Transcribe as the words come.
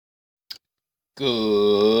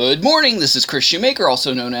Good morning, this is Kris Shoemaker,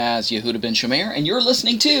 also known as Yehudah ben Shomeyr, and you're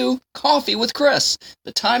listening to Coffee with Kris,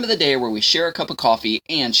 the time of the day where we share a cup of coffee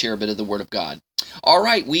and share a bit of the Word of God. All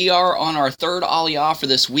right, we are on our third aliyah for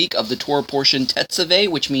this week of the Torah portion Tetzaveh,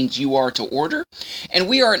 which means you are to order, and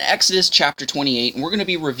we are in Exodus chapter 28, and we're going to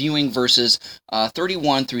be reviewing verses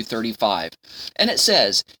 31 through 35. And it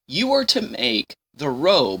says, "You are to make the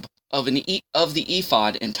robe of the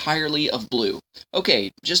ephod entirely of blue." Okay,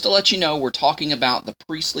 just to let you know, we're talking about the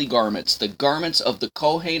priestly garments, the garments of the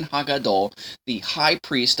Kohen Hagadol, the high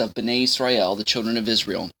priest of Bnei Israel, the children of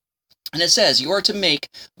Israel. And it says, you are to make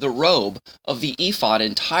the robe of the ephod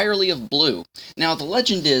entirely of blue. Now, the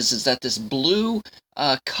legend is that this blue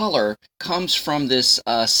color comes from this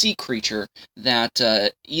sea creature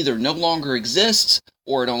that either no longer exists,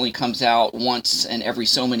 or it only comes out once in every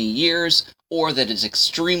so many years, or that it's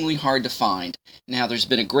extremely hard to find. Now, there's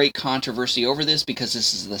been a great controversy over this because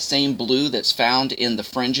this is the same blue that's found in the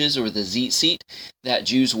fringes or the tzitzit that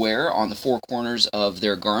Jews wear on the four corners of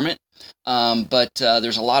their garment. But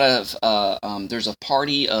there's a lot of, there's a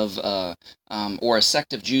party of, or a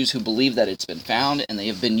sect of Jews who believe that it's been found, and they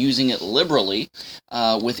have been using it liberally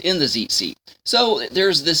within the tzitzit. So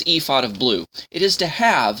there's this ephod of blue. It is to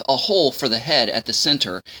have a hole for the head at the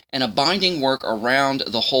center and a binding work around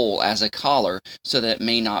the hole as a collar so that it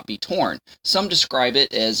may not be torn. Some describe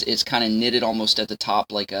it as it's kind of knitted almost at the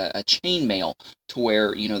top like a chain mail, to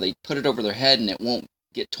where, you know, they put it over their head and it won't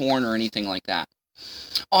get torn or anything like that.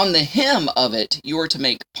 On the hem of it, you are to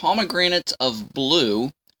make pomegranates of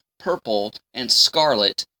blue, purple, and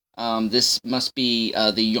scarlet. This must be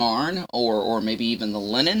the yarn or maybe even the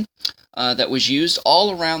linen that was used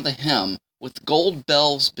all around the hem, with gold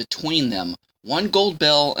bells between them. One gold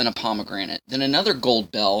bell and a pomegranate, then another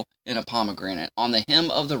gold bell and a pomegranate on the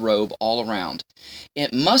hem of the robe all around.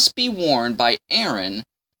 It must be worn by Aaron.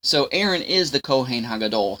 So Aaron is the Kohen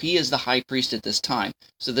Hagadol. He is the high priest at this time.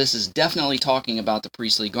 So this is definitely talking about the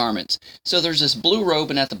priestly garments. So there's this blue robe,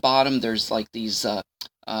 and at the bottom there's like these,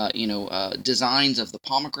 designs of the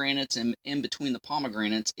pomegranates, and in between the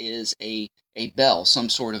pomegranates is a bell, some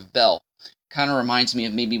sort of bell. Kind of reminds me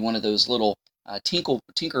of maybe one of those little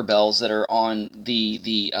tinker bells that are on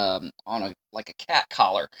like a cat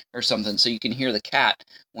collar or something, so you can hear the cat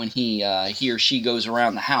when he or she goes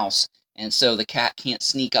around the house. And so the cat can't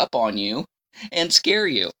sneak up on you and scare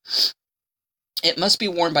you. It must be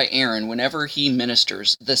worn by Aaron whenever he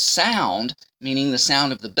ministers. The sound, meaning the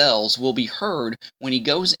sound of the bells, will be heard when he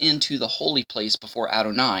goes into the holy place before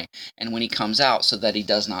Adonai, and when he comes out, so that he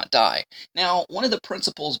does not die. Now, one of the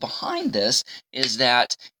principles behind this is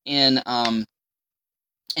that in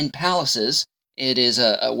palaces, it is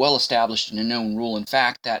a well-established and a known rule, in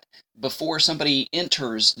fact, that before somebody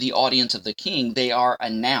enters the audience of the king, they are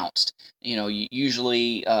announced. You know,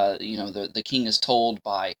 usually, the king is told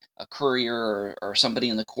by a courier or somebody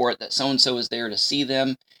in the court that so-and-so is there to see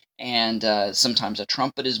them, and sometimes a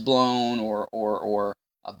trumpet is blown or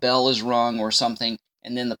a bell is rung or something,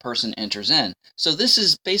 and then the person enters in. So this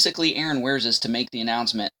is basically Aaron wears this to make the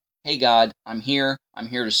announcement, "Hey God, I'm here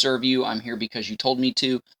to serve you, I'm here because you told me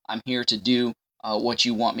to, I'm here to do what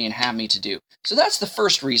you want me and have me to do." So that's the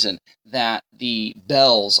first reason that the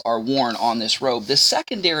bells are worn on this robe. The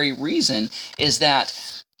secondary reason is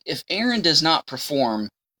that if Aaron does not perform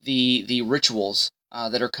the rituals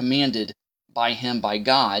that are commanded by him by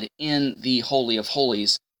God in the Holy of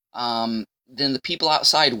Holies, then the people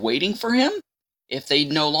outside waiting for him, if they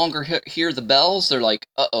no longer hear the bells, they're like,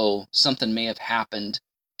 uh-oh, something may have happened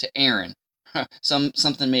to Aaron.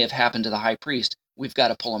 Something may have happened to the high priest. We've got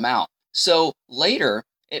to pull him out. So later,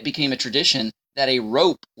 it became a tradition that a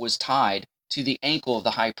rope was tied to the ankle of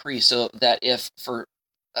the high priest, so that if for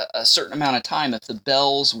a certain amount of time, if the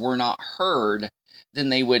bells were not heard, then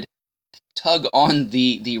they would tug on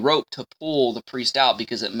the rope to pull the priest out,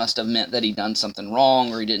 because it must have meant that he done something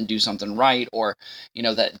wrong, or he didn't do something right, or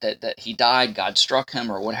that he died, God struck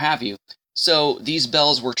him, or what have you. So these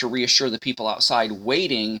bells were to reassure the people outside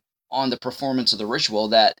waiting on the performance of the ritual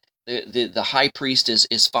that the high priest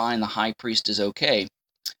is fine, the high priest is okay.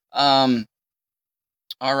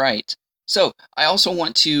 All right. So I also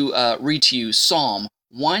want to read to you Psalm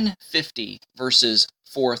 150, verses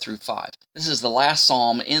 4 through 5. This is the last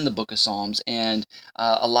psalm in the book of Psalms, and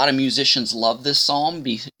a lot of musicians love this psalm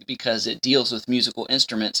because it deals with musical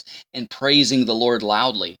instruments and praising the Lord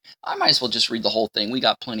loudly. I might as well just read the whole thing. We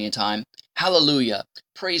got plenty of time. Hallelujah.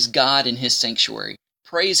 Praise God in his sanctuary.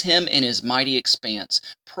 Praise him in his mighty expanse.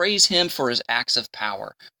 Praise him for his acts of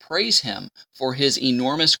power. Praise him for his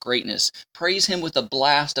enormous greatness. Praise him with the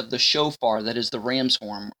blast of the shofar, that is the ram's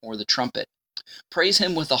horn or the trumpet. Praise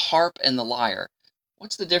him with the harp and the lyre.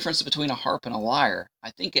 What's the difference between a harp and a lyre? I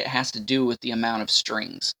think it has to do with the amount of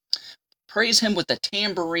strings. Praise him with the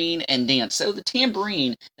tambourine and dance. So the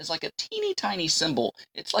tambourine is like a teeny tiny cymbal.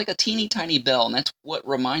 It's like a teeny tiny bell, and that's what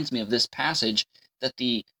reminds me of this passage, that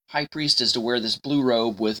the high priest is to wear this blue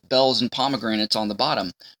robe with bells and pomegranates on the bottom.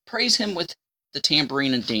 Praise him with the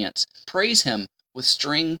tambourine and dance. Praise him with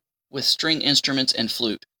string instruments and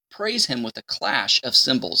flute. Praise him with a clash of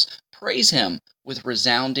cymbals. Praise him with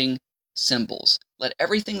resounding cymbals. Let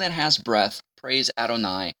everything that has breath praise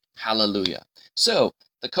Adonai. Hallelujah. So,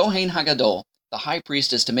 the Kohen Hagadol, the high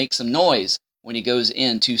priest, is to make some noise when he goes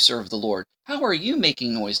in to serve the Lord. How are you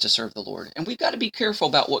making noise to serve the Lord? And we've got to be careful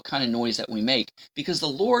about what kind of noise that we make, because the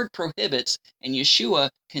Lord prohibits, and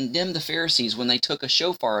Yeshua condemned the Pharisees when they took a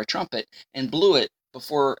shofar, a trumpet, and blew it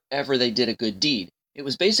before ever they did a good deed. It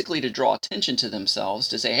was basically to draw attention to themselves,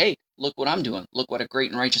 to say, hey, look what I'm doing. Look what a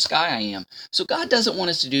great and righteous guy I am. So God doesn't want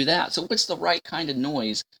us to do that. So what's the right kind of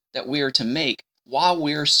noise that we are to make while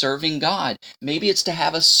we're serving God? Maybe it's to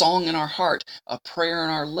have a song in our heart, a prayer in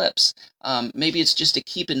our lips. Maybe it's just to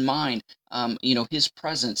keep in mind, His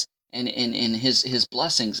presence and His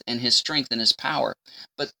blessings and His strength and His power.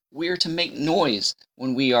 But we're to make noise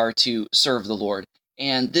when we are to serve the Lord.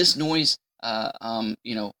 And this noise,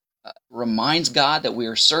 reminds God that we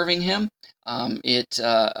are serving Him. It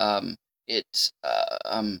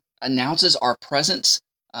announces our presence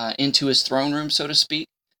into His throne room, so to speak.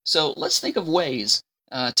 So let's think of ways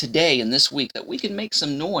today and this week that we can make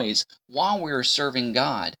some noise while we're serving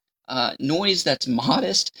God. Noise that's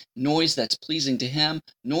modest, noise that's pleasing to Him,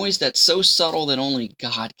 noise that's so subtle that only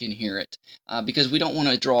God can hear it. Because we don't want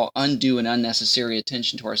to draw undue and unnecessary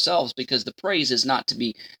attention to ourselves, because the praise is not to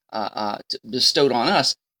be bestowed on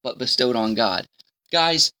us, but bestowed on God.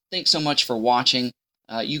 Guys, thanks so much for watching.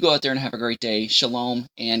 You go out there and have a great day. Shalom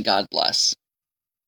and God bless.